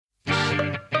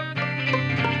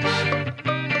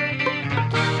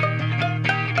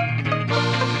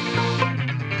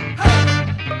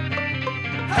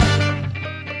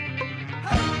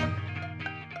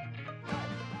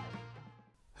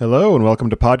Hello and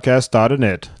welcome to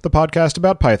podcast.init, the podcast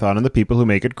about Python and the people who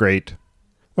make it great.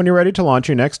 When you're ready to launch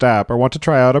your next app or want to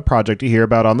try out a project you hear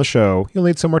about on the show, you'll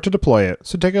need somewhere to deploy it,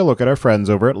 so take a look at our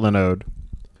friends over at Linode.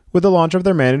 With the launch of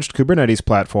their managed Kubernetes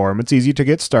platform, it's easy to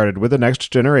get started with the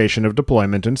next generation of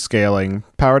deployment and scaling,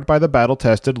 powered by the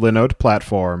battle-tested Linode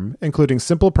platform, including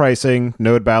simple pricing,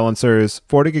 node balancers,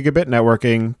 40 gigabit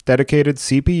networking, dedicated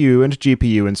CPU and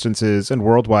GPU instances, and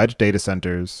worldwide data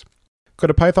centers. Go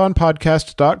to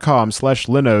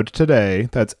pythonpodcast.com/Linode today,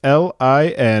 that's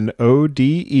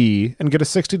Linode, and get a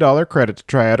 $60 credit to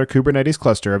try out a Kubernetes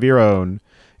cluster of your own.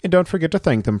 And don't forget to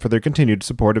thank them for their continued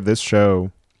support of this show.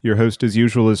 Your host as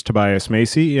usual is Tobias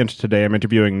Macy, and today I'm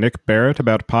interviewing Nick Barrett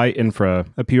about PyInfra,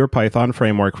 a pure Python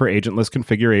framework for agentless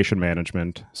configuration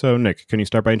management. So Nick, can you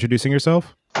start by introducing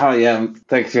yourself? Oh yeah,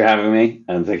 thanks for having me,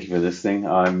 and thank you for listening.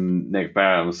 I'm Nick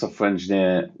Barrett. I'm a software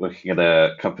engineer working at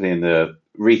a company in the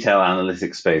retail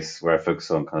analytics space where I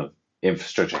focus on kind of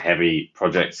infrastructure-heavy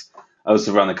projects. I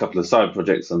also run a couple of side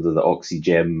projects under the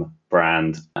OxyGem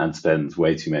brand and spend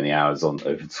way too many hours on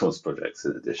open source projects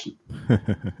in addition.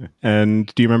 And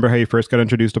do you remember how you first got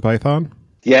introduced to Python?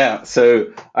 Yeah,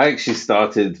 so I actually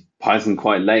started Python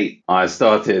quite late. I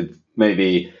started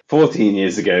maybe 14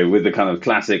 years ago with the kind of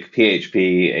classic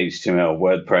PHP, HTML,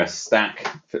 WordPress stack,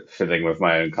 fiddling with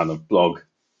my own kind of blog,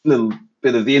 little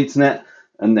bit of the internet,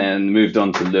 and then moved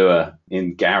on to Lua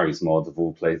in Gary's Mod of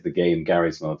all places, the game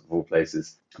Gary's Mod of all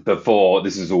places. Before,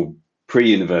 this is all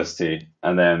pre-university,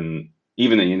 and then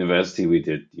even at university we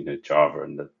did, Java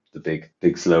and the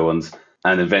big slow ones.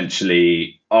 And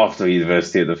eventually, after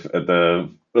university,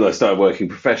 when I started working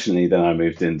professionally, then I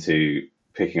moved into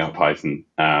picking up Python,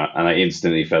 and I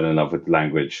instantly fell in love with the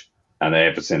language. And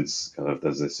ever since, kind of,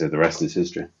 as they say, the rest is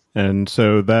history. And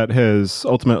so that has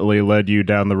ultimately led you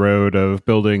down the road of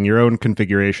building your own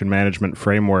configuration management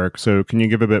framework. So can you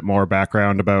give a bit more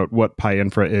background about what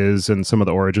PyInfra is and some of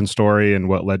the origin story and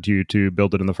what led you to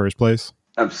build it in the first place?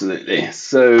 Absolutely.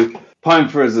 So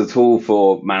PyInfra is a tool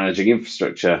for managing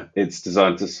infrastructure. It's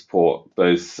designed to support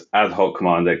both ad hoc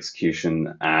command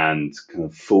execution and kind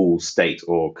of full state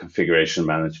or configuration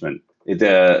management.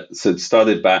 It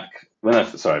started back when I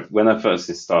first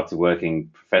started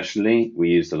working professionally. We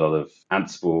used a lot of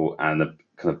Ansible and a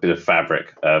kind of bit of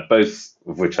Fabric, both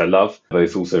of which I love,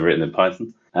 both also written in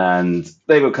Python. And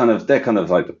they're kind of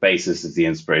like the basis of the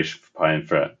inspiration for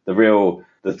PyInfra.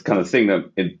 The kind of thing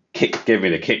that gave me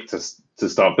the kick to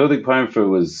start building PyInfra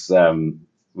was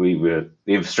the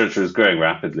infrastructure was growing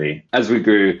rapidly. As we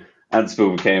grew,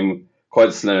 Ansible became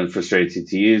quite slow and frustrating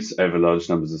to use over large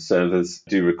numbers of servers. I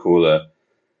do recall a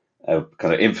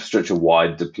kind of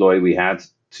infrastructure-wide deploy we had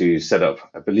to set up,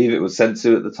 I believe it was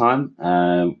Sensu at the time,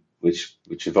 which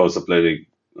involves uploading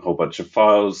a whole bunch of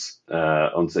files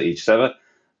onto each server.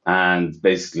 And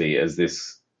basically, as the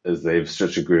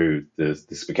infrastructure grew,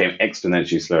 this became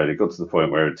exponentially slow. It got to the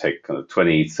point where it would take kind of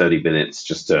 20, 30 minutes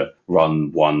just to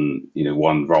run one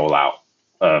rollout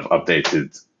of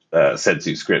updated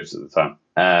Sensu scripts at the time.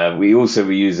 We also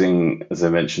were using, as I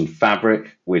mentioned,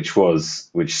 Fabric, which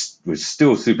was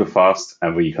still super fast,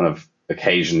 and we kind of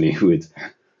occasionally would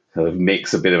kind of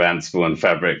mix a bit of Ansible and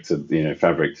Fabric to do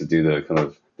the kind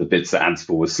of the bits that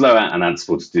Ansible was slow at, and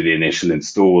Ansible to do the initial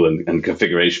install and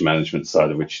configuration management side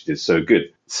of which it is so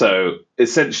good. So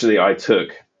essentially, I took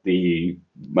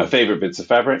my favorite bits of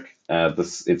Fabric,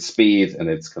 its speed and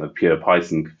its kind of pure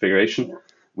Python configuration,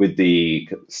 with the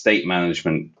state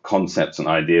management concepts and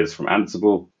ideas from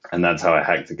Ansible, and that's how I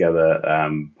hacked together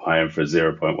PyInfra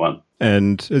 0.1.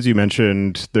 And as you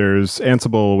mentioned, there's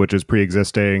Ansible, which is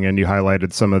pre-existing, and you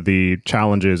highlighted some of the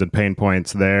challenges and pain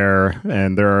points there.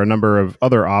 And there are a number of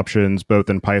other options, both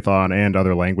in Python and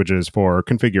other languages, for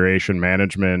configuration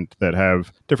management that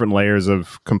have different layers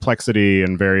of complexity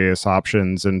and various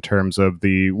options in terms of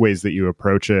the ways that you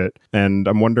approach it. And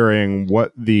I'm wondering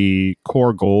what the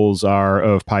core goals are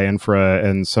of PyInfra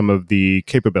and some of the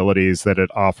capabilities that it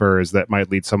offers that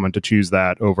might lead someone to choose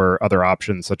that over other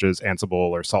options such as Ansible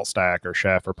or SaltStack or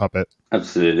Chef or Puppet.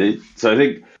 Absolutely. So I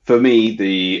think for me,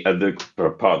 the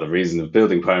part of the reason of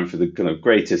building PyInfra, the kind of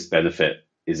greatest benefit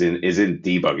is in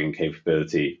debugging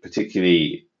capability,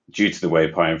 particularly due to the way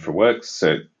PyInfra works.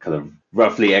 So it kind of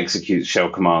roughly executes shell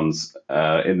commands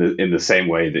in the same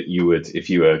way that you would if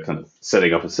you were kind of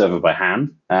setting up a server by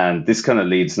hand. And this kind of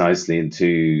leads nicely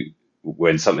into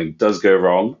when something does go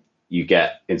wrong, you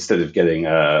get, instead of getting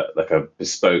a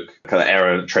bespoke kind of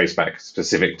error traceback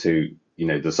specific to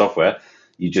the software,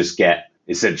 you just get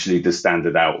essentially the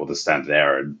standard out or the standard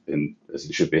error, as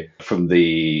it should be, from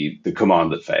the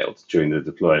command that failed during the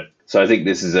deploy. So I think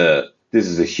this is a this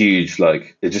is a huge,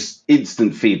 like, it's just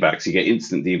instant feedback. So you get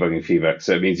instant debugging feedback.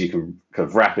 So it means you can kind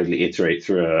of rapidly iterate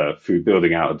through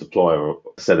building out a deploy or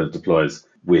a set of deploys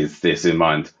with this in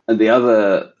mind. And the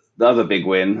other big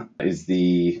win is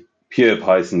the pure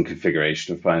Python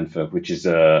configuration of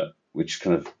PyInfra, which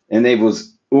kind of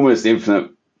enables almost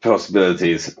infinite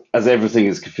possibilities. As everything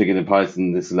is configured in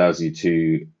Python, this allows you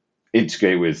to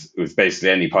integrate with basically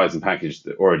any Python package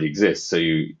that already exists. So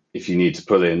if you need to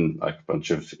pull in like a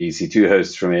bunch of EC2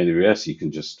 hosts from AWS, you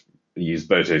can just use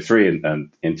Boto3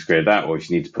 and integrate that. Or if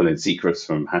you need to pull in secrets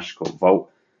from HashiCorp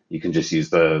Vault, you can just use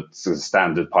the sort of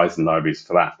standard Python libraries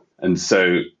for that. And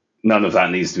so none of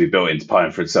that needs to be built into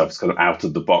PyInfra itself. It's kind of out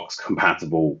of the box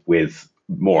compatible with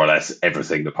more or less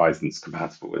everything that Python's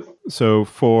compatible with. So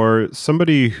for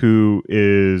somebody who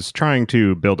is trying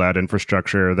to build out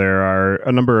infrastructure, there are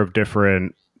a number of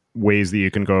different ways that you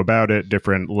can go about it,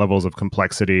 different levels of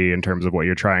complexity in terms of what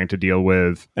you're trying to deal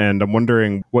with. And I'm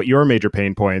wondering what your major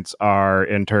pain points are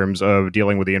in terms of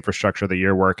dealing with the infrastructure that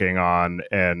you're working on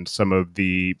and some of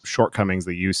the shortcomings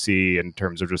that you see in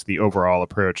terms of just the overall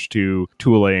approach to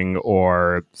tooling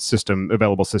or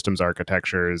available systems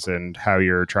architectures and how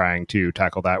you're trying to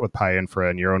tackle that with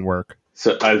PyInfra in your own work.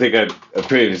 So I think I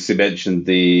previously mentioned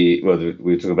we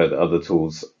were talking about the other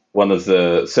tools.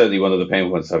 Certainly one of the pain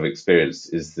points I've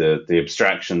experienced is the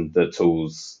abstraction that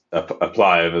tools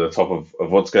apply over the top of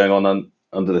what's going on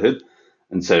under the hood.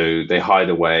 And so they hide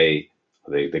away,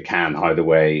 they can hide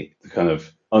away the kind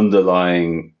of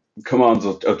underlying commands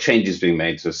or changes being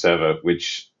made to a server,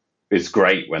 which is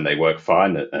great when they work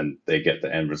fine and they get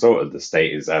the end result and the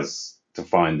state is as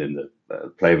defined in the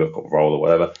playbook or role or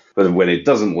whatever. But when it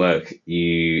doesn't work,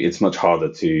 it's much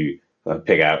harder to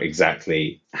pick out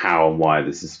exactly how and why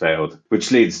this has failed, which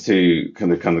leads to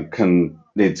kind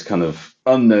of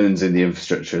unknowns in the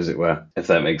infrastructure, as it were, if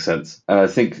that makes sense. And I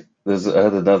think I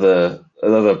had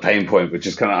another pain point, which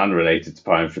is kind of unrelated to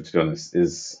PyInfra, to be honest,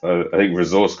 is I think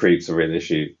resource creep's a real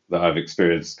issue that I've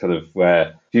experienced, kind of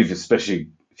where especially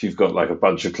if you've got like a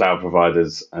bunch of cloud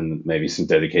providers and maybe some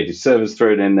dedicated servers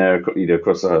thrown in there,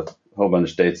 across a whole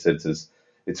bunch of data centers,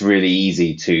 it's really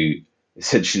easy to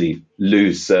essentially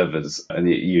lose servers, and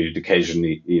you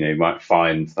occasionally might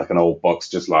find like an old box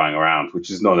just lying around, which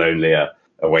is not only a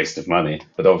waste of money,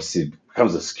 but obviously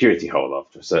becomes a security hole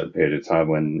after a certain period of time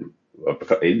when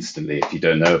instantly if you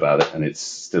don't know about it and it's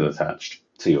still attached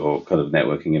to your kind of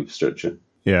networking infrastructure.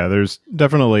 Yeah, there's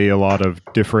definitely a lot of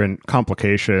different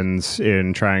complications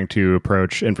in trying to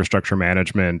approach infrastructure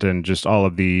management, and just all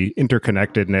of the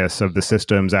interconnectedness of the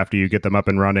systems after you get them up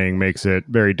and running makes it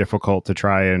very difficult to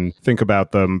try and think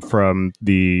about them from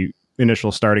the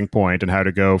initial starting point and how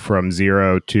to go from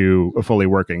zero to a fully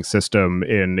working system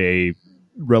in a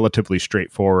relatively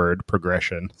straightforward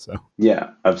progression. So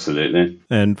yeah, absolutely.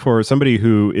 And for somebody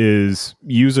who is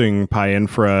using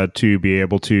PyInfra to be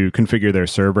able to configure their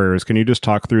servers, can you just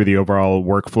talk through the overall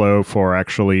workflow for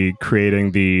actually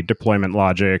creating the deployment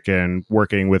logic and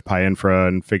working with PyInfra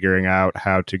and figuring out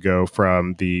how to go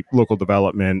from the local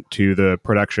development to the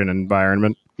production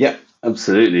environment? Yeah,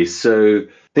 absolutely. So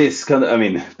this when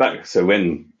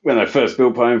I first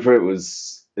built PyInfra, it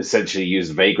was essentially use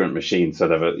Vagrant machines. So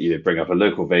I'd have bring up a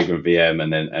local Vagrant VM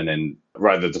and then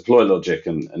write the deploy logic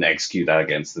and execute that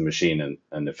against the machine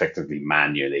and effectively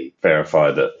manually verify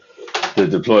that the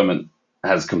deployment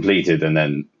has completed. And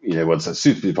then, once that's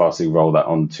suitably passing, roll that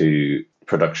onto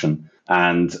production.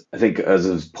 And I think as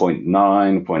of 0.9,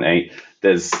 0.8,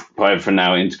 there's PyInfra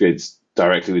now integrates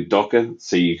directly with Docker.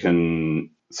 So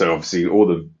obviously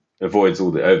avoids all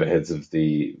the overheads of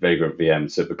the Vagrant VM,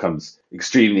 so it becomes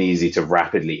extremely easy to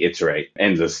rapidly iterate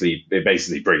endlessly,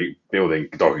 basically building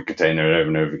a Docker container over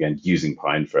and over again using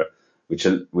PyInfra,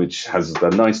 which has the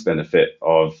nice benefit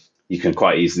of you can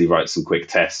quite easily write some quick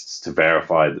tests to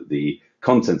verify that the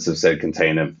contents of said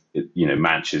container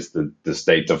matches the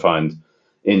state defined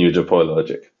in your deploy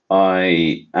logic.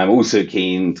 I am also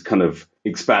keen to kind of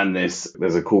expand this.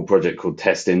 There's a cool project called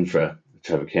TestInfra,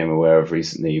 which I became aware of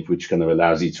recently, which kind of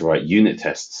allows you to write unit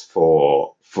tests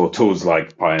for tools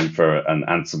like PyInfra and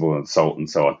Ansible and Salt and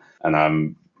so on. And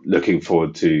I'm looking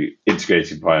forward to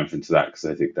integrating PyInfra into that, because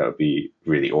I think that would be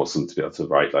really awesome to be able to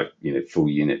write full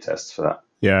unit tests for that.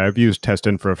 Yeah, I've used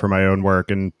TestInfra for my own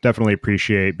work and definitely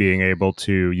appreciate being able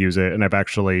to use it. And I've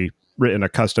actually written a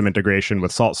custom integration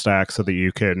with SaltStack so that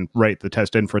you can write the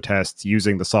TestInfra tests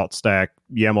using the SaltStack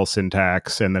YAML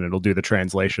syntax, and then it'll do the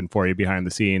translation for you behind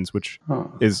the scenes, which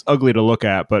is ugly to look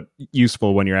at, but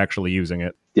useful when you're actually using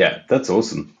it. Yeah, that's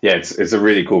awesome. Yeah, it's a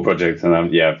really cool project, and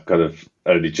I've kind of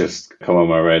only just come on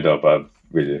my radar, but I'm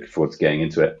really looking forward to getting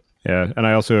into it. Yeah, and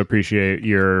I also appreciate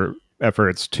your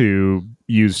efforts to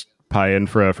use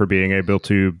PyInfra for being able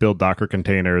to build Docker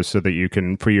containers so that you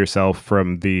can free yourself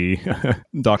from the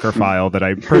Docker file that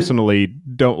I personally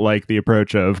don't like the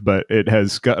approach of, but it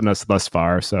has gotten us thus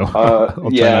far. So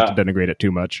I'll try not to denigrate it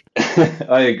too much.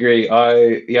 I agree.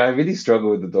 I really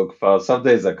struggle with the Docker file. Some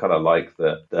days I kind of like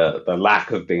the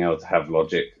lack of being able to have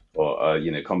logic or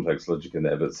complex logic in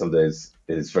there, but some days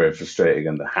it's very frustrating,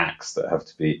 and the hacks that have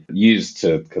to be used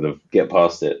to kind of get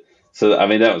past it. So I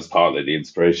mean that was partly the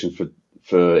inspiration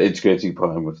for integrating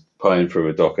PyInfra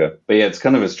with Docker. But yeah, it's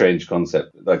kind of a strange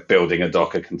concept, like building a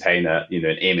Docker container, an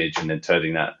image, and then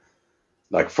turning that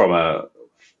like from a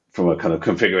kind of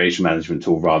configuration management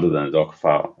tool rather than a Docker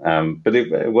file. But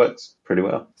it works pretty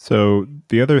well. So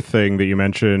the other thing that you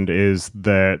mentioned is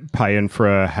that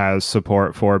PyInfra has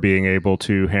support for being able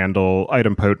to handle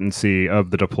idempotency of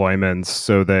the deployments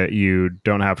so that you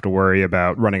don't have to worry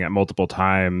about running it multiple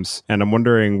times. And I'm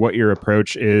wondering what your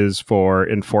approach is for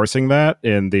enforcing that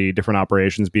in the different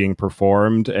operations being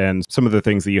performed and some of the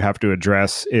things that you have to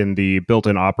address in the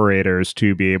built-in operators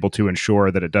to be able to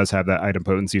ensure that it does have that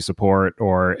idempotency support,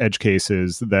 or edge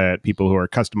cases that people who are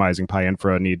customizing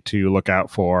PyInfra need to look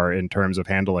out for in terms of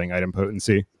handling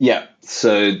idempotency. Yeah,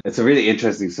 so it's a really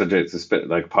interesting subject to spit.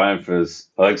 Like PyInfra's,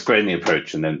 I'll explain the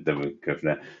approach and then we'll go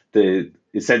from there.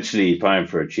 Essentially,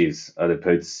 PyInfra achieves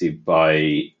idempotency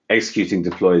by executing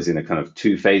deploys in a kind of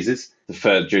two phases.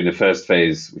 During the first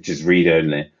phase, which is read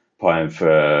only,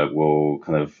 PyInfra will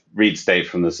kind of read state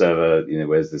from the server.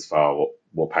 Where's this file?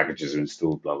 What packages are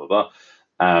installed? Blah blah blah.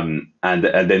 And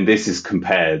then this is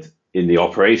compared in the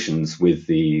operations with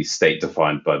the state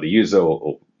defined by the user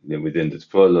or within the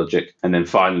deploy logic. And then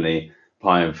finally,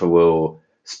 PyInfra will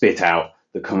spit out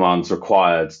the commands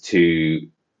required to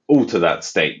alter that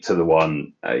state to the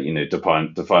one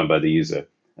defined by the user.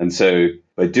 And so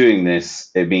by doing this,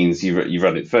 it means you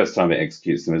run it first time, it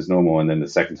executes them as normal, and then the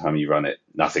second time you run it,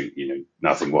 nothing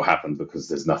will happen because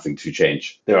there's nothing to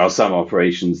change. There are some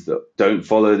operations that don't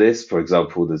follow this. For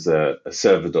example, there's a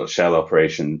server.shell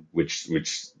operation which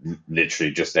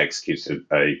literally just executes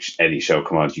any shell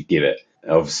command you give it.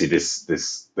 Obviously,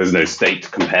 there's no state to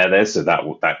compare there, so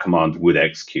that command would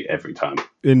execute every time.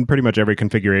 In pretty much every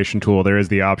configuration tool, there is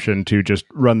the option to just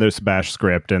run this bash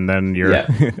script, and then you're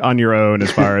on your own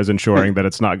as far as ensuring that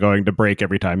it's not going to break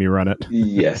every time you run it.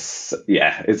 Yes,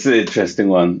 yeah, it's an interesting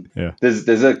one. Yeah, there's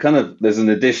an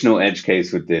additional edge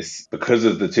case with this because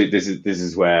of the two. This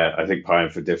is where I think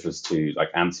PyInfra differs to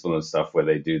like Ansible and stuff, where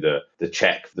they do the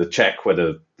check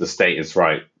whether the state is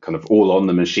right, kind of all on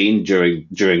the machine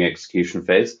during execution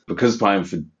phase. Because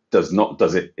PyInfra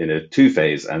does it in a two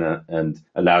phase and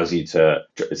allows you to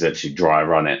essentially dry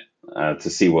run it to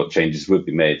see what changes would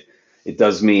be made. It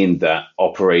does mean that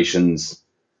operations,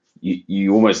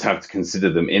 you almost have to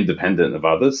consider them independent of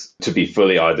others to be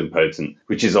fully idempotent,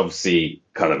 which is obviously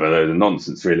kind of a load of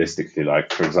nonsense realistically.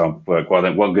 Like, for example,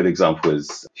 one good example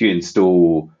is if you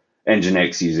install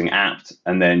Nginx using apt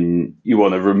and then you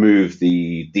want to remove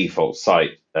the default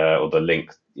site or the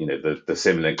link, the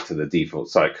symlink to the default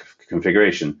site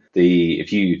configuration.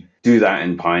 If you do that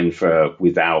in PyInfra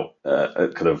without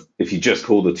if you just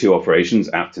call the two operations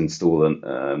apt install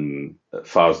and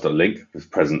files.link with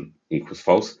present equals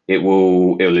false, it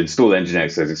will install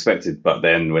Nginx as expected, but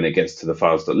then when it gets to the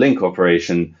files.link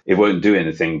operation, it won't do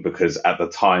anything because at the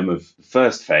time of the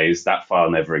first phase, that file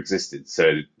never existed.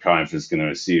 So PyInfra is going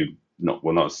to assume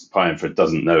PyInfra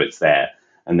doesn't know it's there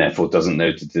and therefore doesn't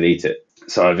know to delete it.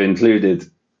 So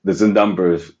there's a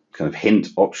number of kind of hint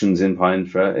options in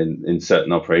PyInfra in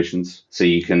certain operations. So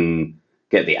you can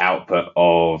get the output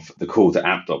of the call to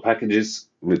apt.packages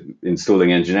with installing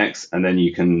Nginx, and then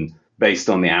you can, based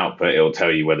on the output, it'll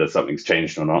tell you whether something's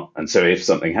changed or not. And so if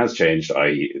something has changed,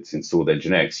 i.e. it's installed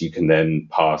Nginx, you can then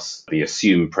pass the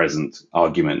assume present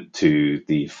argument to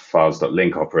the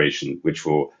files.link operation, which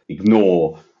will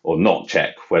ignore or not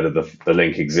check whether the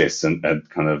link exists and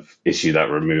kind of issue that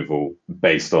removal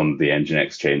based on the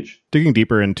Nginx change. Digging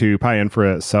deeper into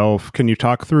PyInfra itself, can you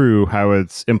talk through how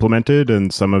it's implemented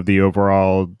and some of the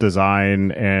overall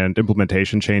design and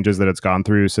implementation changes that it's gone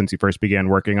through since you first began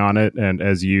working on it and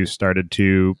as you started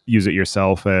to use it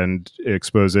yourself and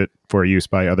expose it for use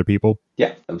by other people?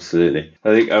 Yeah, absolutely.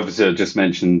 I think obviously I just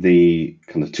mentioned the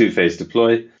kind of two-phase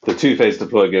deploy. The two-phase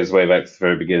deploy goes way back to the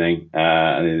very beginning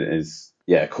and it is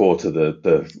core to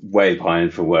the way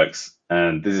PyInfra works.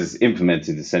 And this is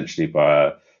implemented essentially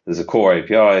there's a core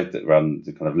API that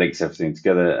kind of links everything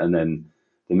together. And then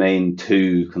the main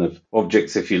two kind of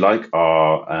objects, if you like,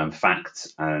 are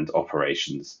facts and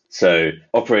operations. So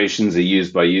operations are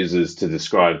used by users to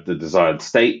describe the desired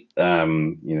state,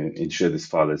 ensure this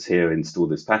file is here, install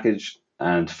this package.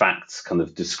 And facts kind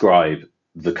of describe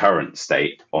the current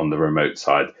state on the remote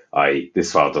side, i.e.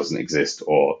 this file doesn't exist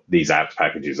or these apt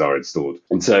packages are installed.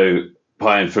 And so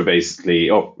PyInfra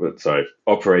basically,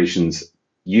 operations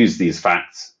use these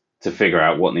facts to figure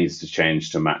out what needs to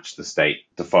change to match the state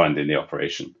defined in the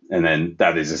operation. And then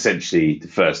that is essentially the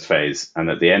first phase. And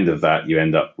at the end of that, you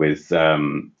end up with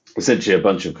essentially a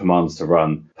bunch of commands to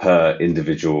run per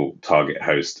individual target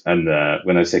host. And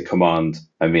when I say command,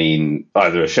 I mean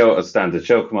either a standard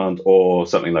shell command or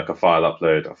something like a file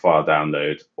upload, a file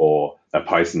download, or a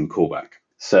Python callback.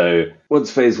 So once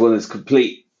phase one is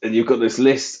complete and you've got this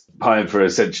list, PyInfra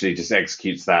essentially just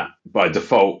executes that by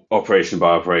default, operation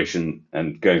by operation,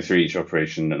 and going through each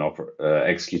operation and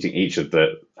executing each of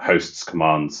the host's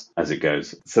commands as it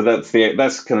goes. So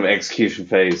that's kind of execution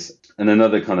phase. And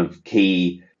another kind of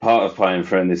key part of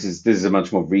PyInfra, and this is a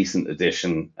much more recent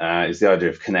addition, is the idea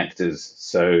of connectors.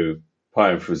 So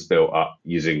PyInfra was built up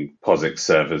using POSIX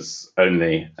servers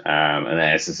only,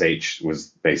 and SSH was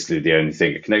basically the only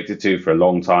thing it connected to for a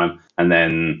long time. And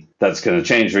then that's going to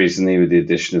change recently with the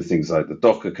addition of things like the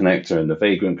Docker connector and the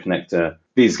Vagrant connector.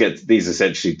 These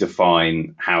essentially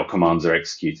define how commands are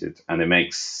executed, and it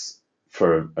makes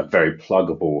for a very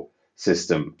pluggable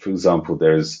system. For example,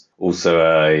 there's also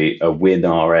a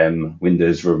WinRM,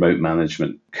 Windows Remote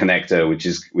Management connector, which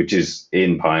is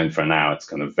in PyInfra now. It's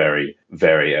kind of very,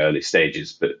 very early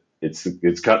stages, but that's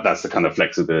the kind of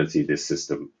flexibility this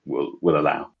system will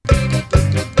allow.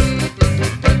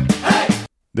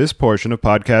 This portion of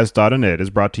podcast.init is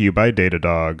brought to you by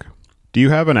Datadog. Do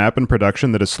you have an app in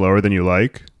production that is slower than you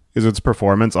like? Is its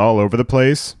performance all over the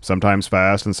place, sometimes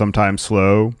fast and sometimes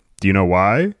slow? Do you know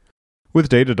why? With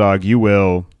Datadog, you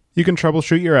will. You can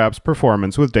troubleshoot your app's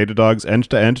performance with Datadog's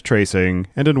end-to-end tracing,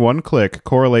 and in one click,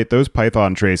 correlate those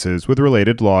Python traces with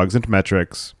related logs and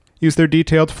metrics. Use their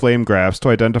detailed flame graphs to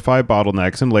identify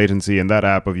bottlenecks and latency in that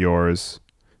app of yours.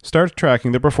 Start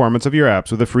tracking the performance of your apps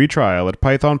with a free trial at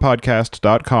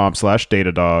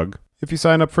pythonpodcast.com/Datadog. If you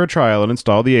sign up for a trial and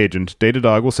install the agent,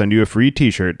 Datadog will send you a free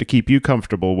t-shirt to keep you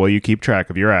comfortable while you keep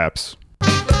track of your apps.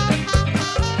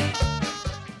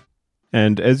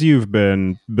 And as you've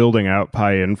been building out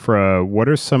PyInfra, what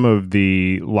are some of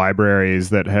the libraries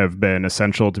that have been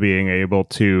essential to being able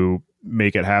to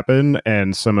make it happen,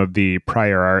 and some of the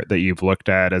prior art that you've looked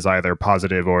at as either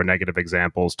positive or negative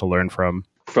examples to learn from?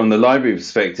 From the library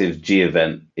perspective,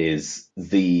 gEvent is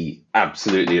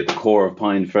absolutely at the core of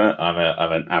PyInfra.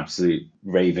 I'm an absolute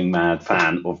raving mad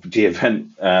fan of gEvent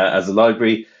as a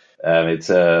library. It's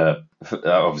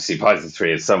obviously Python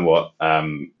 3 has somewhat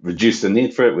reduced the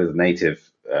need for it with native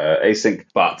async,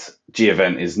 but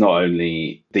gEvent is not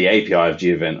only the API of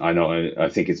gEvent. I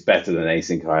think it's better than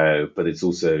async IO, but it's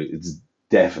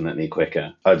definitely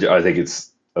quicker. I think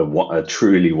it's a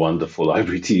truly wonderful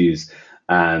library to use.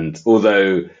 And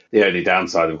although the only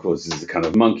downside, of course, is the kind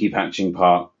of monkey patching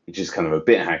part, which is kind of a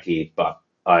bit hacky, but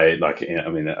I like it. I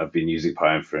mean, I've been using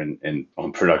PyInfra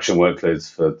on production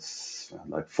workloads for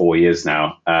like 4 years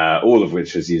now, all of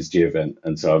which has used gEvent,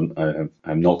 and so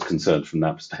I'm not concerned from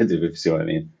that perspective, if you see what I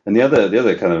mean. And the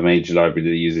other kind of major library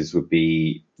that it uses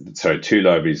two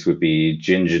libraries would be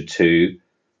Ginger 2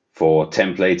 for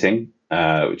templating,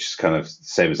 which is kind of the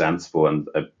same as Ansible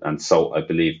and Salt, I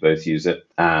believe, both use it,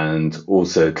 and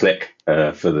also Click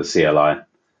for the CLI,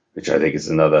 which I think is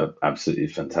another absolutely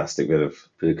fantastic bit of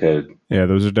code. Yeah,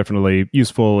 those are definitely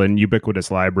useful and ubiquitous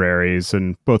libraries,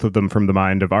 and both of them from the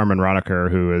mind of Armin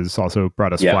Ronacher, who has also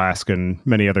brought us Flask and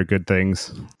many other good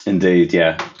things. Indeed,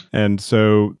 yeah. And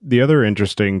so the other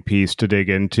interesting piece to dig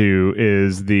into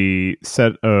is the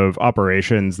set of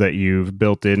operations that you've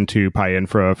built into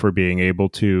PyInfra for being able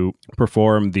to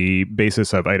perform the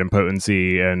basis of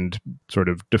idempotency and sort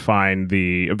of define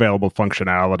the available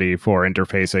functionality for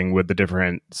interfacing with the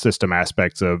different system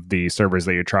aspects of the servers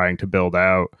that you're trying to build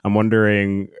out. I'm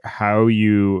wondering how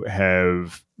you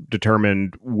have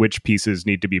determined which pieces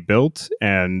need to be built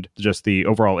and just the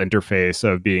overall interface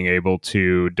of being able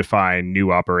to define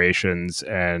new operations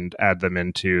and add them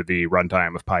into the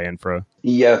runtime of PyInfra.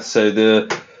 Yeah, so the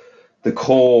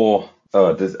core.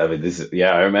 I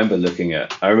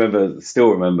still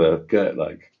remember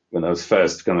like when I was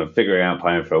first kind of figuring out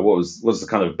PyInfra, what's the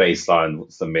kind of baseline,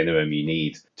 what's the minimum you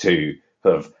need to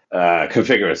sort of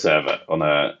configure a server on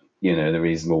in a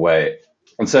reasonable way.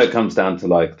 And so it comes down to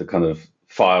like the kind of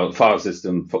file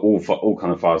system for all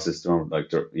kind of file system,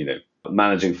 like,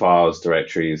 managing files,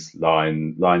 directories,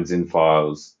 lines in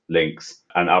files, links,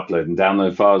 and upload and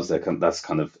download files. That's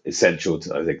kind of essential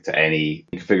to any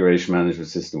configuration management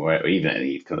system or even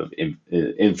any kind of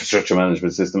infrastructure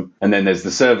management system. And then there's the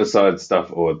server side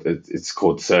stuff, or it's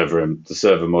called the server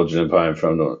module in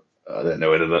PyInfra. I don't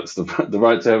know whether that's the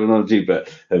right terminology, but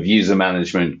of user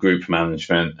management, group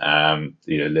management,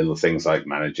 little things like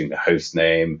managing the host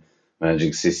name,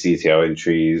 managing sysctl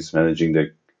entries, managing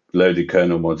the loaded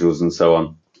kernel modules, and so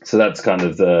on. So that's kind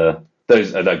of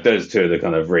those two are the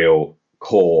kind of real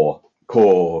core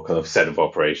kind of set of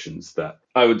operations that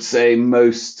I would say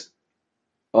most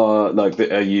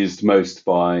are used most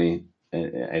by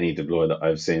any deploy that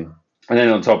I've seen. And then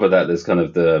on top of that, there's kind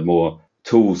of the more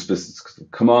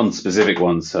command specific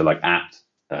ones. So like apt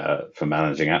for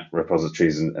managing app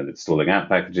repositories and installing app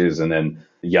packages, and then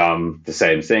yum, the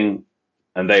same thing.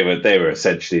 And they were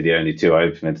essentially the only two I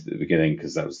implemented at the beginning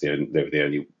because they were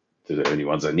the only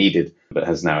ones I needed, but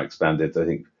has now expanded. I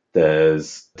think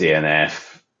there's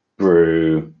DNF,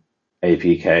 brew,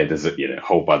 APK. There's a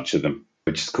whole bunch of them,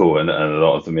 which is cool, and a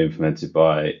lot of them implemented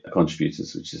by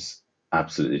contributors, which is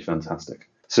absolutely fantastic.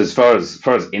 So as far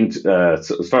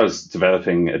as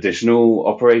developing additional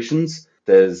operations,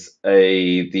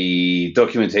 the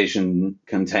documentation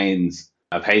contains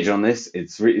a page on this.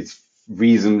 It's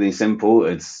reasonably simple.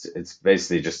 It's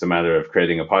basically just a matter of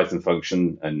creating a Python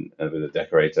function and with a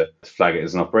decorator to flag it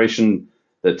as an operation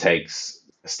that takes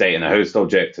a state and a host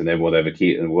object, and then whatever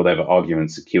keyword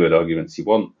arguments you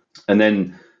want, and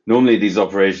then normally these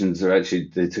operations are actually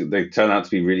they turn out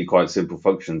to be really quite simple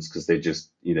functions because they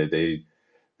just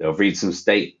they'll read some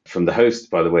state from the host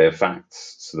by the way of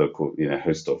facts, so they'll call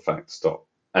host.facts.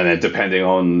 And then depending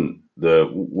on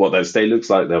what that state looks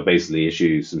like, they'll basically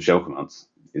issue some shell commands.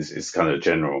 Is kind of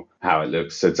general how it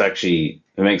looks. So it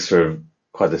makes for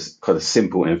quite a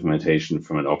simple implementation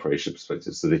from an operation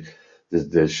perspective. So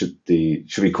they should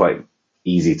be quite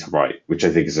easy to write, which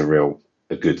I think is a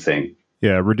good thing.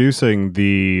 Yeah, reducing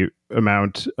the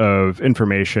amount of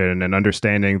information and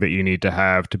understanding that you need to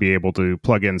have to be able to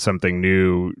plug in something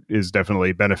new is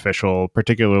definitely beneficial,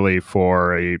 particularly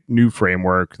for a new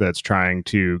framework that's trying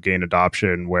to gain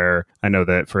adoption, where I know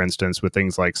that, for instance, with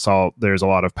things like Salt, there's a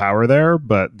lot of power there,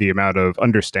 but the amount of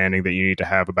understanding that you need to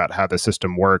have about how the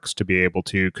system works to be able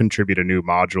to contribute a new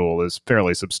module is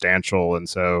fairly substantial. And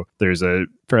so there's a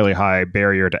fairly high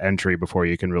barrier to entry before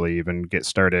you can really even get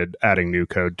started adding new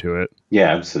code to it.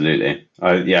 Yeah, absolutely.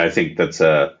 I think that's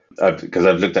because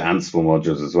I've looked at Ansible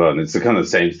modules as well, and it's the kind of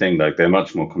same thing. Like they're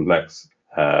much more complex,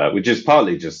 which is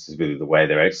partly just really the way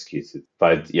they're executed.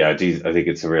 But yeah, I think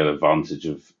it's a real advantage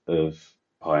of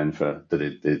PyInfra that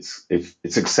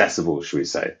it's accessible, should we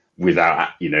say, without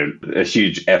a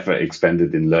huge effort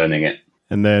expended in learning it.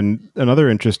 And then another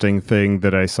interesting thing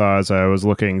that I saw as I was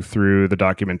looking through the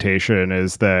documentation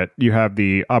is that you have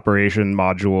the operation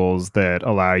modules that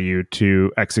allow you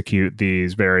to execute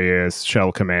these various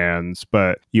shell commands,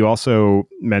 but you also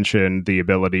mentioned the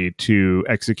ability to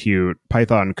execute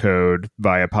Python code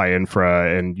via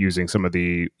PyInfra and using some of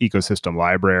the ecosystem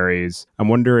libraries. I'm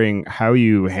wondering how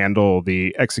you handle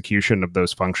the execution of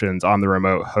those functions on the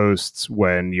remote hosts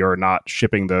when you're not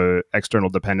shipping the external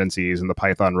dependencies in the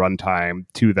Python runtime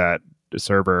to that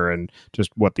server, and just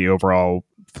what the overall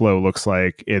flow looks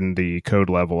like in the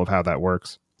code level of how that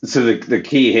works. So the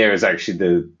key here is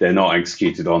actually they're not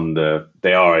executed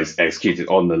they are executed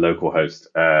on the local host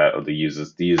of the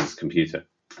user's computer.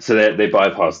 So they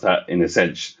bypass that in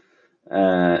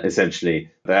essentially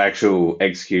the actual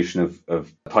execution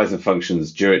of Python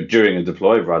functions during a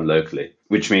deploy run locally,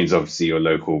 which means obviously your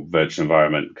local virtual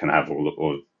environment can have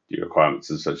all your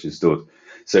requirements as such stored.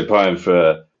 So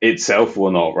PyInfra itself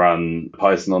will not run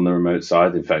Python on the remote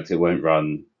side. In fact, it won't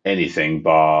run anything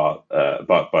but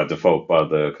by default, by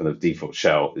the kind of default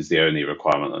shell is the only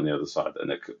requirement on the other side, and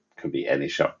it can be any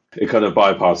shell. It kind of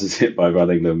bypasses it by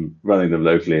running them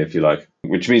locally, if you like,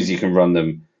 which means you can run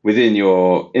them within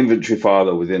your inventory file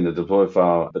or within the deploy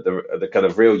file. But the kind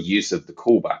of real use of the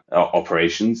callback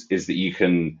operations is that you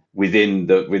can, within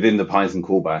the Python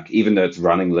callback, even though it's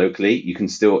running locally, you can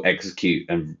still execute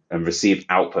and receive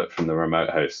output from the remote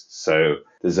host. So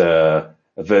there's a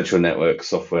virtual network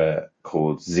software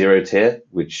called Zero Tier,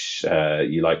 which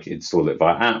you install it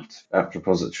via apt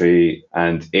repository,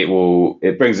 and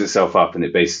it brings itself up, and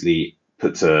it basically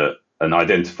puts an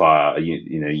identifier, a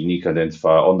unique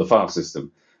identifier on the file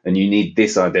system. And you need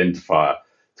this identifier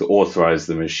to authorize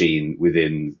the machine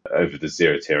over the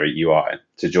Zero Tier UI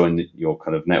to join your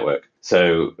kind of network.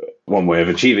 So one way of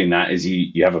achieving that is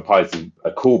you have a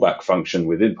callback function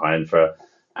within PyInfra,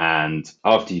 and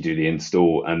after you do the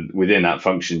install, and within that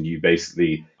function, you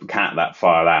basically cat that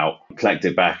file out, collect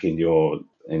it back in your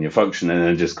function, and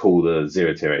then just call the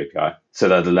Zero Tier API. So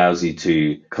that allows you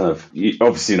to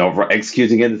obviously not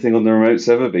executing anything on the remote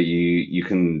server, but you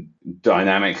can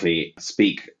dynamically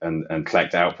speak and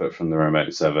collect output from the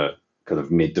remote server kind of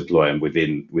mid-deploy and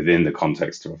within the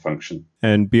context of a function.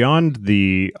 And beyond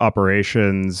the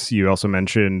operations, you also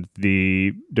mentioned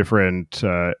the different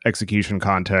execution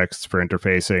contexts for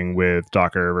interfacing with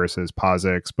Docker versus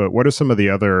POSIX. But what are some of the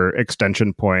other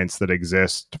extension points that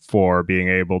exist for being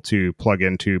able to plug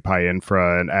into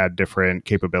PyInfra and add different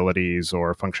capabilities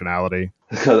or functionality?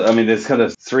 I mean, there's kind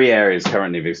of three areas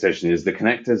currently of extension. There's the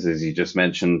connectors, as you just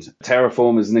mentioned.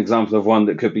 Terraform is an example of one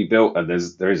that could be built, and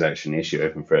there is actually an issue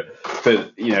open for it.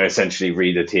 But, essentially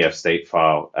read a TF state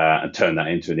file and turn that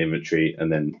into an inventory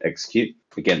and then execute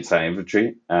against that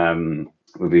inventory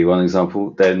would be one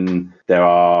example. Then there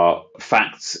are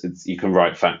facts. You can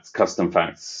write facts, custom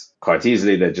facts quite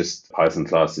easily. They're just Python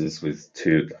classes with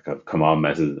two, like a command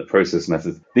method and a process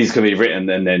method. These can be written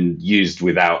and then used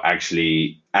without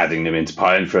actually adding them into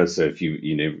PyInfra. So if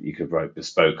you could write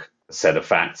bespoke set of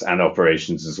facts and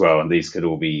operations as well, and these could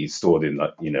all be stored in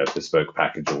a bespoke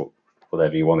package or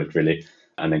whatever you wanted really,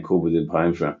 and then called within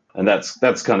PyInfra. And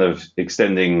that's kind of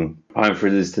extending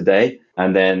PyInfra is today.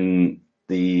 And then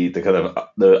the kind of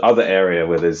the other area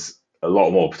where there's a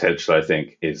lot more potential, I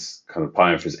think, is kind of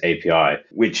PyInfra's API,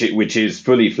 which is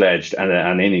fully fledged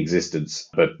and in existence,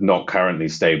 but not currently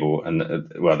stable. And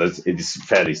it is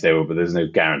fairly stable, but there's no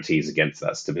guarantees against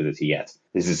that stability yet.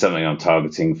 This is something I'm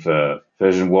targeting for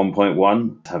version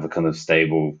 1.1 to have a kind of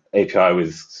stable API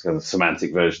with kind of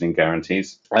semantic versioning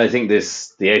guarantees. I think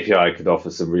the API could offer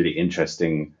some really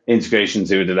interesting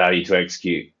integrations. It would allow you to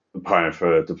execute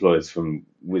PyInfra deploys from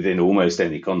within almost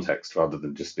any context rather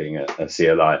than just being a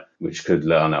CLI, which could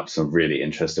learn up some really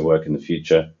interesting work in the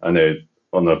future. I know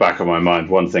on the back of my mind,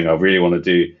 one thing I really want to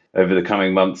do over the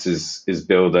coming months is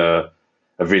build a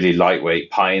really lightweight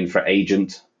PyInfra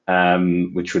agent,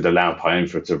 which would allow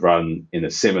PyInfra to run in a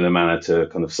similar manner to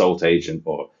kind of Salt agent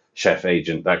or Chef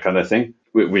agent, that kind of thing,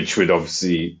 which would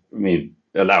obviously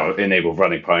enable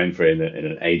running PyInfra in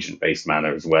an agent-based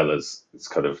manner as well as it's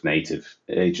kind of native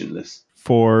agentless.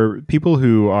 For people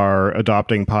who are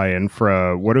adopting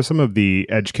PyInfra, what are some of the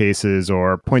edge cases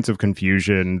or points of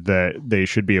confusion that they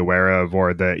should be aware of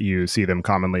or that you see them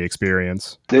commonly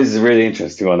experience? This is a really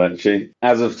interesting one, actually.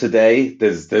 As of today,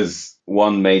 there's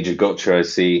one major gotcha I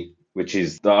see, which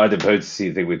is the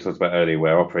idempotency thing we talked about earlier,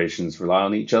 where operations rely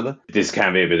on each other. This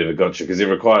can be a bit of a gotcha because it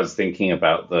requires thinking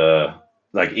about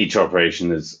each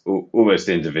operation is almost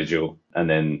individual, and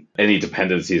then any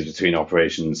dependencies between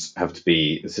operations have to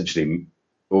be essentially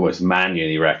almost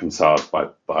manually reconciled by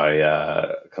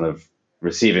kind of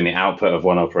receiving the output of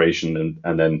one operation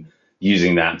and then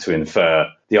using that to infer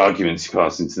the arguments you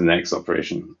pass into the next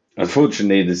operation.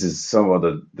 Unfortunately, this is somewhat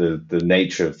the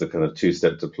nature of the kind of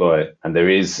two-step deploy, and there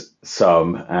is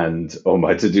some, and on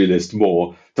my to-do list,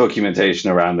 more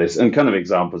documentation around this and kind of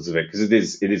examples of it, because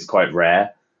it is quite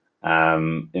rare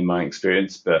in my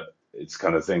experience, but it's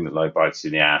kind of thing that bites you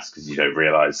in the ass because you don't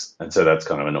realize, and so that's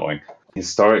kind of annoying.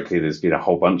 Historically, there's been a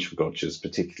whole bunch of gotchas,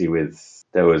 particularly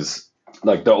there was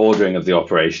the ordering of the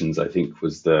operations, I think,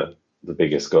 was the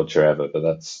biggest gotcha ever, but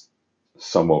that's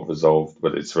somewhat resolved,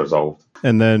 but it's resolved.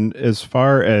 And then as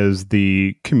far as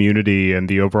the community and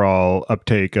the overall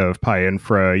uptake of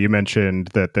PyInfra, you mentioned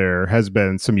that there has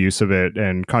been some use of it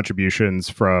and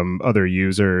contributions from other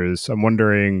users. I'm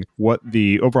wondering what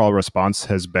the overall response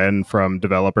has been from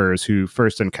developers who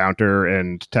first encounter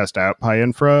and test out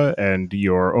PyInfra and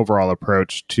your overall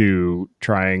approach to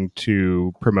trying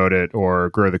to promote it or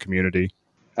grow the community.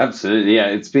 Absolutely, yeah.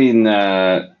 It's been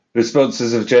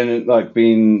responses have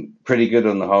been pretty good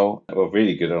on the whole, or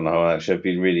really good on the whole. Actually, I've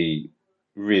been really,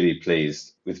 really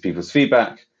pleased with people's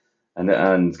feedback, and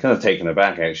kind of taken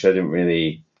aback. Actually, I didn't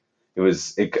really.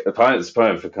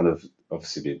 PyInfra kind of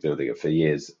obviously been building it for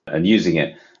years and using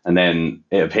it, and then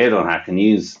it appeared on Hacker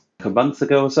News a month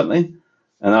ago or something,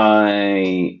 and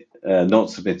I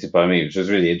not submitted by me, which was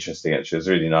really interesting. Actually, it was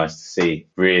really nice to see.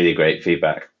 Really great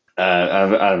feedback.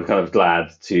 I'm kind of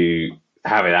glad to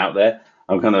have it out there.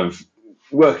 I'm kind of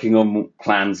working on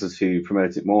plans as to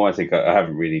promote it more. I think I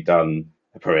probably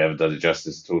haven't done it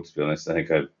justice at all, to be honest. I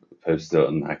think I posted it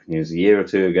on Hacker News a year or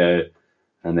two ago,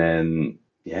 and then,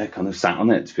 kind of sat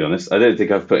on it, to be honest. I don't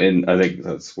think I've I think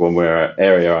that's one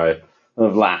area I kind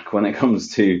of lack when it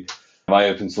comes to my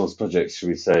open source projects, should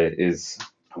we say, is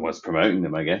almost promoting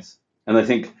them, I guess. And I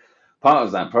think part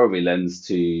of that probably lends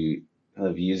to kind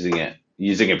of using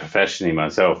it professionally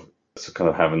myself, so kind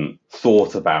of haven't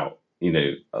thought about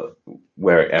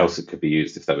where else it could be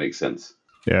used, if that makes sense.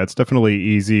 Yeah, it's definitely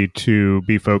easy to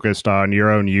be focused on your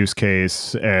own use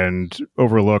case and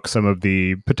overlook some of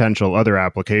the potential other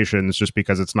applications just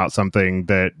because it's not something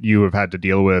that you have had to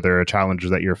deal with or a challenge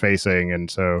that you're facing.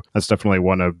 And so that's definitely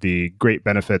one of the great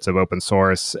benefits of open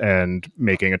source and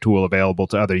making a tool available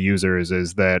to other users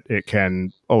is that it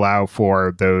can allow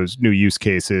for those new use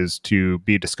cases to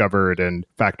be discovered and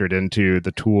factored into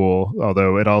the tool,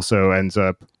 although it also ends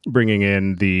up bringing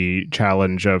in the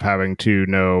challenge of having to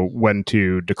know when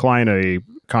to decline a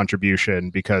contribution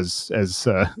because as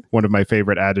one of my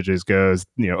favorite adages goes,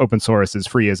 open source is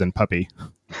free as in puppy.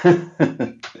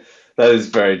 That is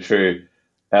very true.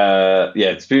 Yeah,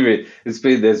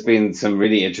 there's been some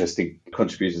really interesting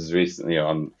contributions recently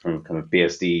on from kind of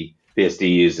BSD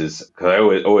users because I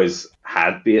always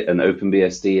had an open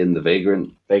BSD in the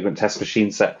Vagrant test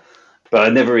machine set. But I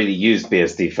never really used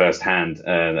BSD firsthand,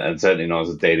 and certainly not as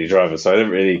a daily driver. So I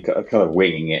didn't really kind of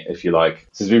winging it, if you like.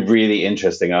 So it's been really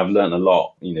interesting. I've learned a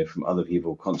lot, from other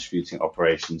people contributing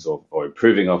operations or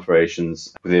improving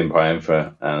operations within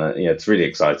PyInfra. Yeah, it's really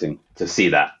exciting to see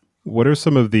that. What are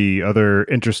some of the other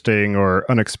interesting or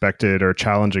unexpected or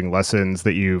challenging lessons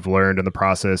that you've learned in the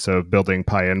process of building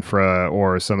PyInfra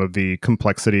or some of the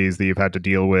complexities that you've had to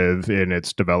deal with in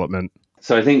its development?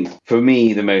 So I think for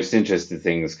me, the most interesting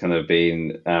thing has kind of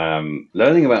been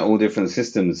learning about all different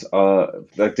systems,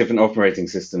 like different operating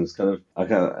systems.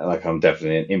 I'm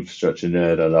definitely an infrastructure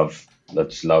nerd. I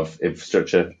just love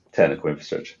infrastructure, technical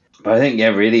infrastructure. But I think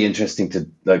really interesting to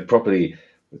like properly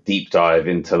deep dive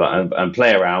into and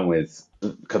play around with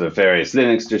kind of various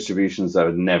Linux distributions that I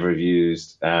would never have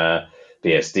used.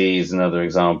 BSD is another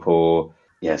example.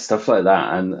 Yeah, stuff like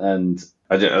that, and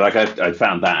I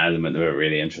found that element of it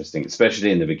really interesting,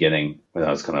 especially in the beginning when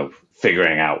I was kind of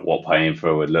figuring out what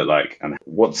PyInfra would look like and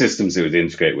what systems it would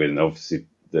integrate with. And obviously,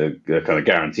 the kind of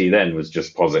guarantee then was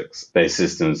just POSIX-based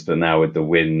systems. But now with the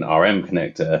WinRM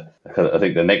connector, I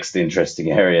think the next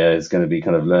interesting area is going to be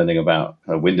kind of learning about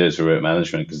Windows remote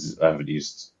management because I haven't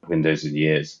used Windows in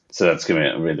years. So that's going to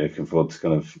be, I'm really looking forward to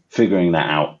kind of figuring that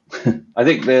out. I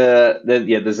think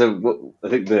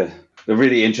the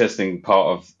really interesting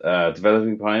part of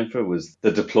developing PyInfra was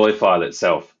the deploy file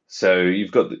itself. So you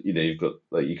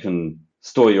can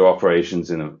store your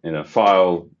operations in a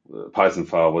file, Python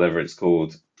file, whatever it's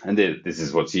called, and this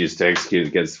is what's used to execute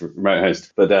against remote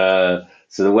host. But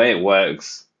so the way it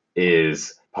works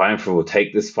is PyInfra will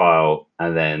take this file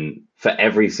and then for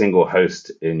every single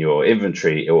host in your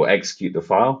inventory, it will execute the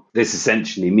file. This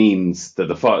essentially means that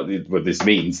the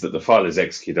file is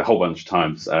executed a whole bunch of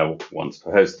times, once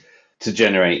per host, to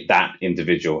generate that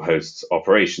individual host's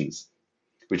operations,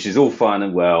 which is all fine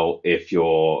and well if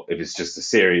it's just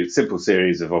a simple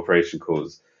series of operation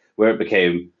calls. Where it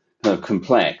became kind of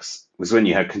complex was when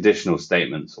you had conditional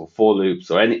statements or for loops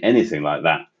or anything like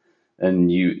that,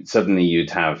 and you'd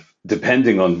have,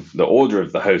 depending on the order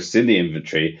of the hosts in the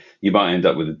inventory, you might end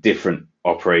up with a different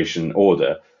operation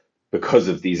order because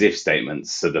of these if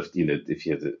statements. So that if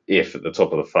you had the if at the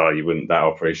top of the file, that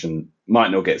operation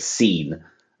might not get seen,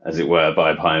 as it were,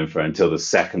 by PyInfra until the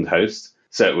second host.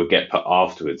 So it would get put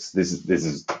afterwards.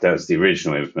 That was the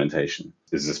original implementation.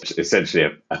 This is essentially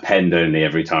a append only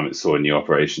every time it saw a new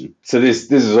operation. So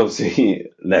this is obviously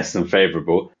less than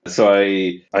favorable. So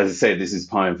as I say, this is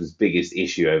PyInfra's biggest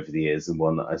issue over the years and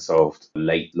one that I solved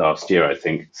late last year, I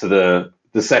think. So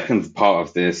the second part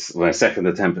of this, my second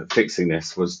attempt at fixing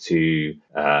this, was to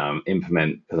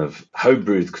implement kind of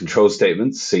homebrewed control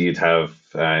statements. So you'd have,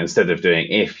 instead of doing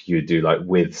if, you'd do like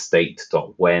with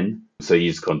state.when. So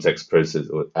use context process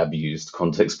or abused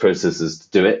context processes to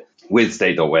do it with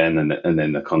state.when and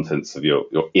then the contents of your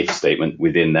if statement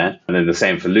within there. And then the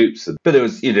same for loops. But it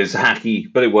was, it's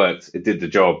hacky, but it worked. It did the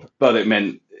job. But it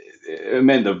meant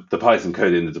the Python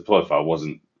code in the deploy file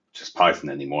wasn't just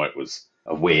Python anymore. It was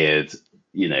a weird,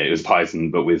 it was Python,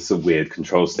 but with some weird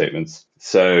control statements.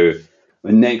 So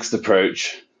my next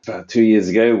approach about 2 years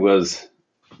ago was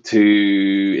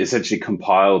to essentially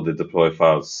compile the deploy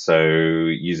files. So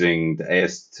using the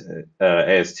AST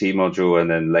module,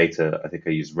 and then later I think I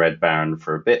used Red Baron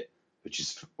for a bit, which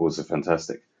is also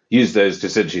fantastic. Use those to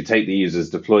essentially take the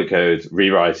user's deploy code,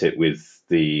 rewrite it with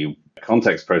the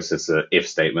context processor if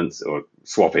statements or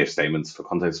swap if statements for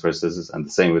context processors, and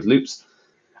the same with loops,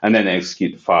 and then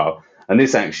execute the file. And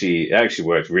this actually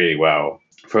worked really well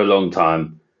for a long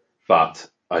time, but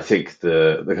I think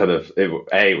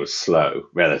it was slow,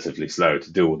 relatively slow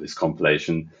to do all this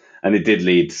compilation, and it did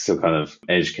lead to some kind of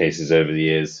edge cases over the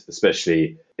years,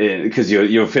 especially because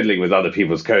you're fiddling with other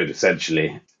people's code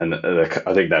essentially, and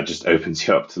I think that just opens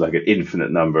you up to like an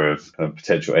infinite number of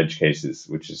potential edge cases,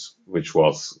 which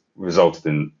resulted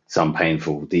in some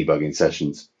painful debugging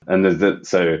sessions. And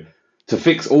so to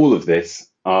fix all of this,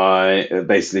 I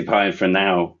basically PyInfra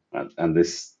now, and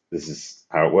this is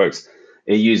how it works.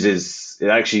 It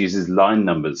actually uses line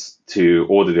numbers to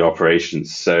order the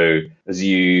operations. So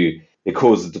it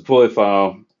calls the deploy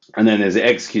file, and then as it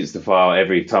executes the file,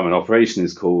 every time an operation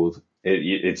is called,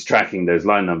 it's tracking those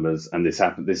line numbers, and this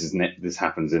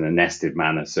happens in a nested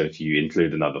manner. So if you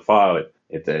include another file,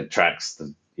 it tracks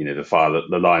the file,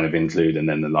 the line of include, and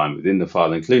then the line within the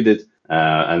file included,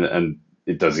 and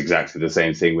it does exactly the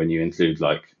same thing when you include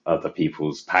like other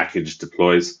people's package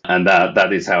deploys, and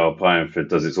that is how PyInfra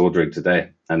does its ordering today.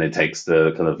 And it takes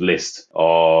the kind of list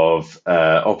of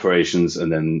operations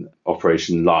and then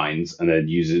operation lines, and then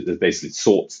it basically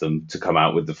sorts them to come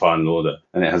out with the final order.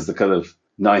 And it has the kind of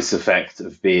nice effect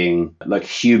of being like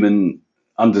human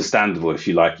understandable, if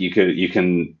you like. You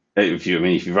can if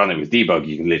you run it with debug,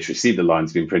 you can literally see the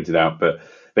lines being printed out, but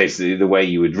basically the way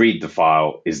you would read the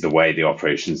file is the way the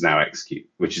operations now execute,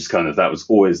 which is that was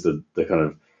always the kind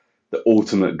of the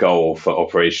ultimate goal for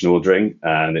operation ordering.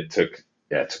 And it took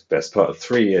best part of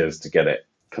 3 years to get it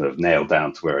kind of nailed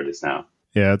down to where it is now.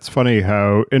 Yeah, it's funny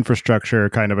how infrastructure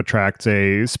kind of attracts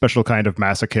a special kind of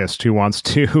masochist who wants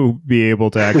to be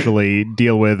able to actually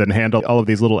deal with and handle all of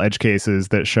these little edge cases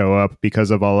that show up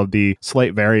because of all of the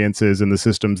slight variances in the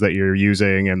systems that you're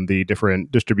using and the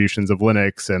different distributions of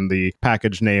Linux and the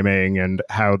package naming and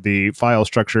how the file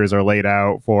structures are laid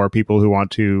out for people who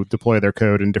want to deploy their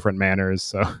code in different manners.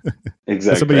 So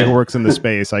exactly. As somebody who works in the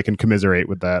space, I can commiserate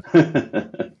with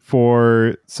that.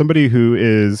 For somebody who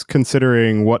is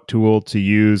considering what tool to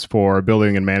use for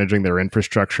building and managing their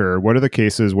infrastructure, what are the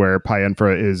cases where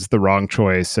PyInfra is the wrong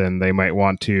choice and they might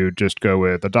want to just go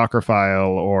with a Docker file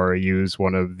or use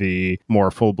one of the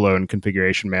more full-blown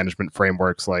configuration management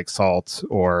frameworks like Salt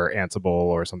or Ansible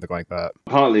or something like that?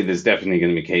 Partly, there's definitely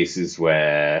going to be cases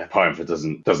where PyInfra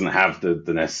doesn't have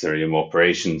the necessary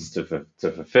operations to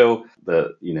fulfill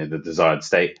the desired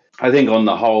state. I think on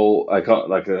the whole, I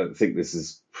think this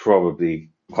is probably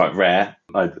quite rare.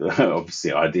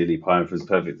 Obviously, ideally, PyInfra is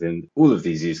perfect in all of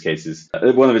these use cases.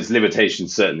 One of its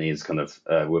limitations certainly is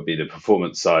would be the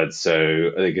performance side.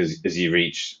 So I think as you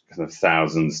reach kind of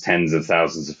tens of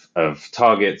thousands of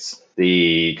targets,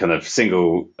 the kind of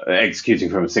single executing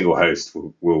from a single host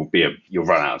you'll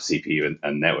run out of CPU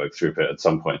and network throughput at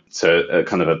some point. So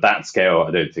kind of at that scale,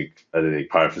 I don't think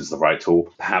PyInfra is the right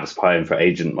tool. Perhaps PyInfra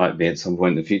agent might be at some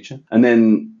point in the future. And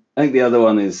then I think the other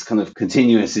one is kind of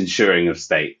continuous ensuring of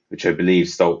state, which I believe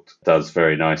Stolt does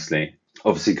very nicely.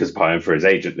 Obviously, because PyInfra is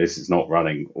agentless, it's not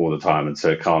running all the time, and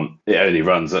so it only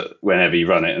runs whenever you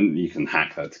run it, and you can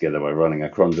hack that together by running a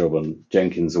cron job on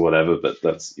Jenkins or whatever, but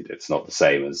it's not the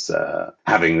same as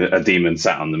having a daemon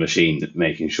sat on the machine,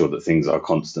 making sure that things are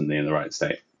constantly in the right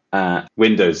state.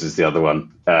 Windows is the other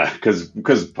one, because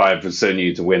PyInfra is so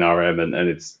new to WinRM and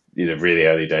it's really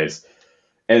early days.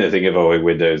 Anything involving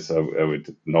Windows, I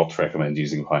would not recommend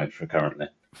using PyInfra currently.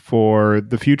 For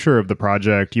the future of the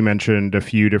project, you mentioned a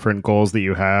few different goals that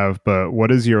you have, but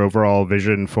what is your overall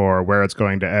vision for where it's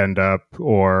going to end up,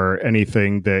 or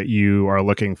anything that you are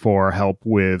looking for help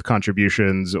with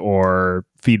contributions or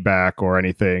feedback or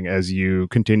anything as you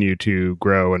continue to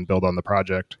grow and build on the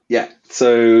project? Yeah.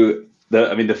 So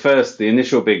the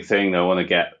initial big thing that I want to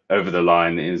get over the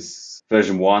line is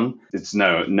version 1. It's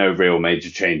no real major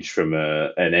change from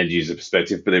an end user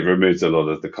perspective, but it removes a lot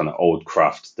of the kind of old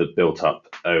craft that built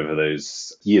up over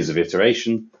those years of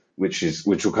iteration, which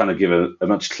will kind of give a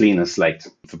much cleaner slate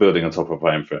for building on top of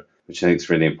PyInfra, which I think is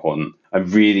really important.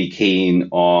 I'm really keen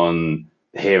on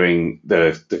hearing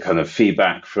the kind of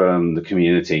feedback from the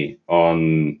community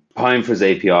on PyInfra's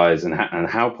APIs and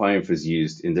how PyInfra is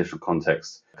used in different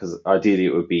contexts. Because ideally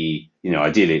it would be,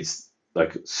 it's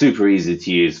like super easy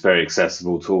to use, very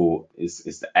accessible tool is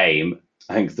the aim.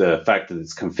 I think the fact that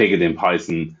it's configured in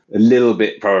Python a little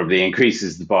bit probably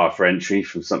increases the bar for entry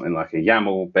from something like a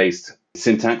YAML based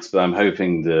syntax, but I'm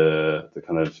hoping the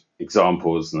kind of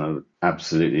examples, and I would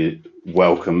absolutely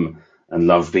welcome and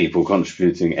love people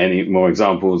contributing any more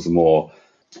examples, more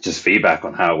just feedback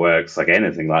on how it works, like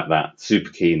anything like that. Super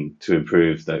keen to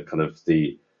improve the kind of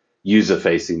the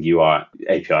user-facing UI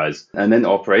APIs. And then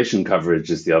operation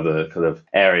coverage is the other kind of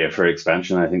area for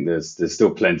expansion. I think there's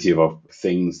still plenty of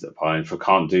things that PyInfra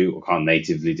can't do or can't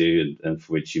natively do, and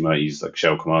for which you might use like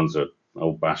shell commands or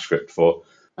old bash script for.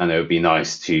 And it would be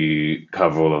nice to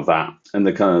cover all of that. And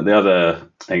the other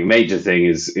major thing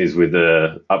is with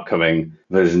the upcoming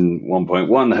version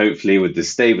 1.1, hopefully with the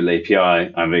stable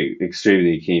API, I'm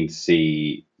extremely keen to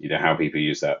see how people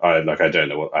use that. I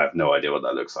have no idea what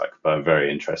that looks like, but I'm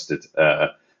very interested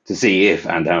to see if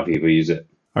and how people use it.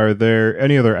 Are there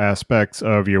any other aspects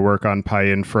of your work on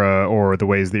PyInfra or the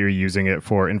ways that you're using it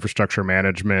for infrastructure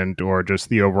management or just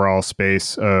the overall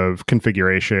space of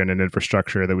configuration and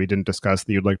infrastructure that we didn't discuss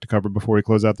that you'd like to cover before we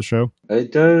close out the show? I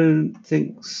don't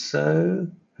think so.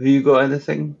 Have you got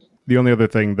anything? The only other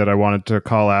thing that I wanted to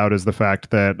call out is the fact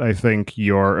that I think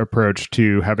your approach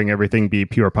to having everything be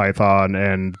pure Python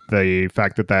and the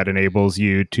fact that that enables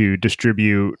you to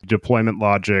distribute deployment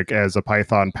logic as a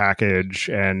Python package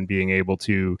and being able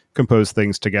to compose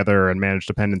things together and manage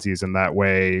dependencies in that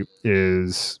way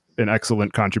is an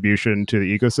excellent contribution to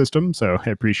the ecosystem. So I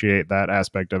appreciate that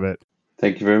aspect of it.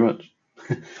 Thank you very much.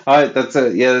 All right, I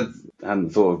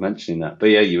hadn't thought of mentioning that. But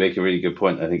yeah, you make a really good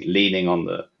point. I think leaning on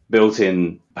the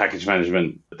built-in package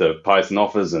management that Python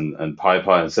offers and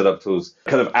PyPy and setup tools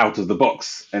kind of out of the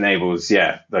box enables,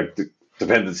 like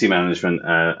dependency management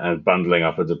and bundling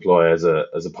up a deploy as a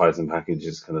Python package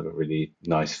is kind of a really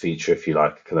nice feature, if you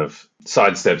like, kind of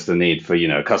sidesteps the need for,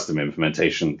 custom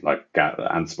implementation like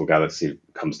Ansible Galaxy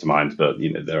comes to mind, but,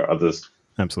 there are others.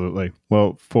 Absolutely.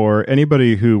 Well, for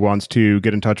anybody who wants to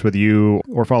get in touch with you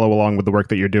or follow along with the work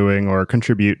that you're doing or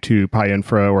contribute to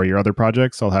PyInfra or your other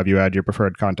projects, I'll have you add your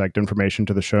preferred contact information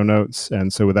to the show notes.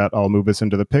 And so with that, I'll move us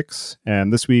into the picks.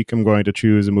 And this week, I'm going to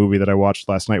choose a movie that I watched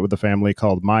last night with the family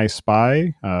called My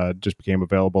Spy. Just became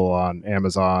available on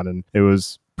Amazon, and it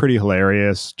was pretty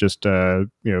hilarious. Just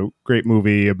great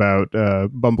movie about a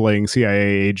bumbling CIA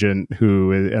agent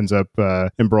who ends up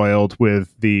embroiled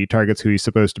with the targets who he's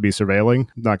supposed to be surveilling.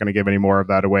 Not going to give any more of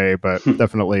that away, but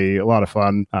definitely a lot of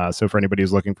fun. So for anybody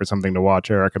who's looking for something to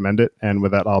watch, I recommend it. And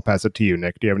with that, I'll pass it to you,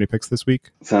 Nick. Do you have any picks this week?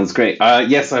 Sounds great.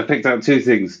 Yes, I picked out two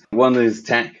things. One is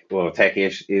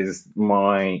tech-ish, is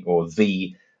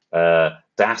the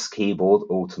DAS Keyboard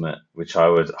Ultimate, which I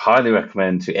would highly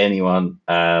recommend to anyone.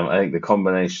 I think the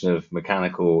combination of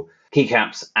mechanical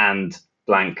keycaps and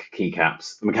blank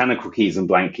keycaps, mechanical keys and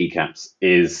blank keycaps,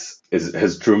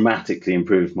 has dramatically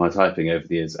improved my typing over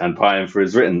the years. And PyInfra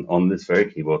is written on this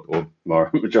very keyboard, or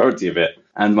majority of it.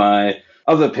 And my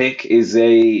other pick is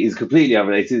completely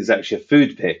unrelated. It's actually a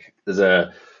food pick. There's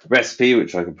a recipe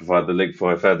which I can provide the link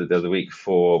for. I found it the other week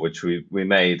which we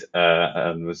made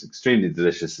and was extremely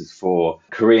delicious. Is for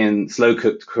slow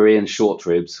cooked Korean short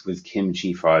ribs with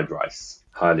kimchi fried rice.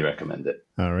 Highly recommend it.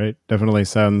 All right. Definitely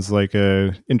sounds like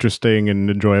a interesting and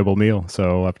enjoyable meal.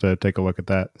 So I'll have to take a look at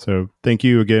that. So thank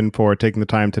you again for taking the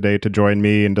time today to join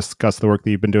me and discuss the work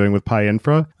that you've been doing with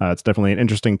PyInfra. It's definitely an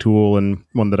interesting tool and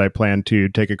one that I plan to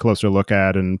take a closer look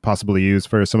at and possibly use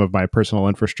for some of my personal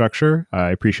infrastructure.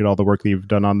 I appreciate all the work that you've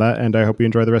done on that, and I hope you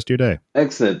enjoy the rest of your day.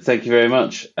 Excellent. Thank you very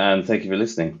much. And thank you for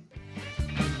listening.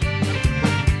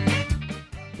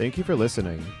 Thank you for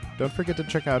listening. Don't forget to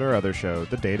check out our other show,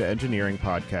 the Data Engineering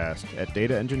Podcast, at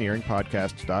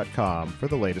dataengineeringpodcast.com for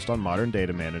the latest on modern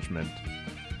data management.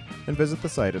 And visit the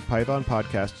site at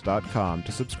pythonpodcast.com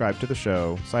to subscribe to the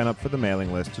show, sign up for the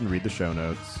mailing list, and read the show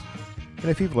notes. And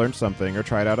if you've learned something or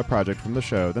tried out a project from the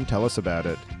show, then tell us about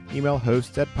it. Email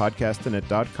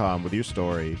hosts@podcastinit.com with your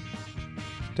story.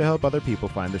 To help other people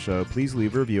find the show, please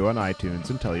leave a review on iTunes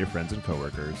and tell your friends and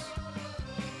coworkers.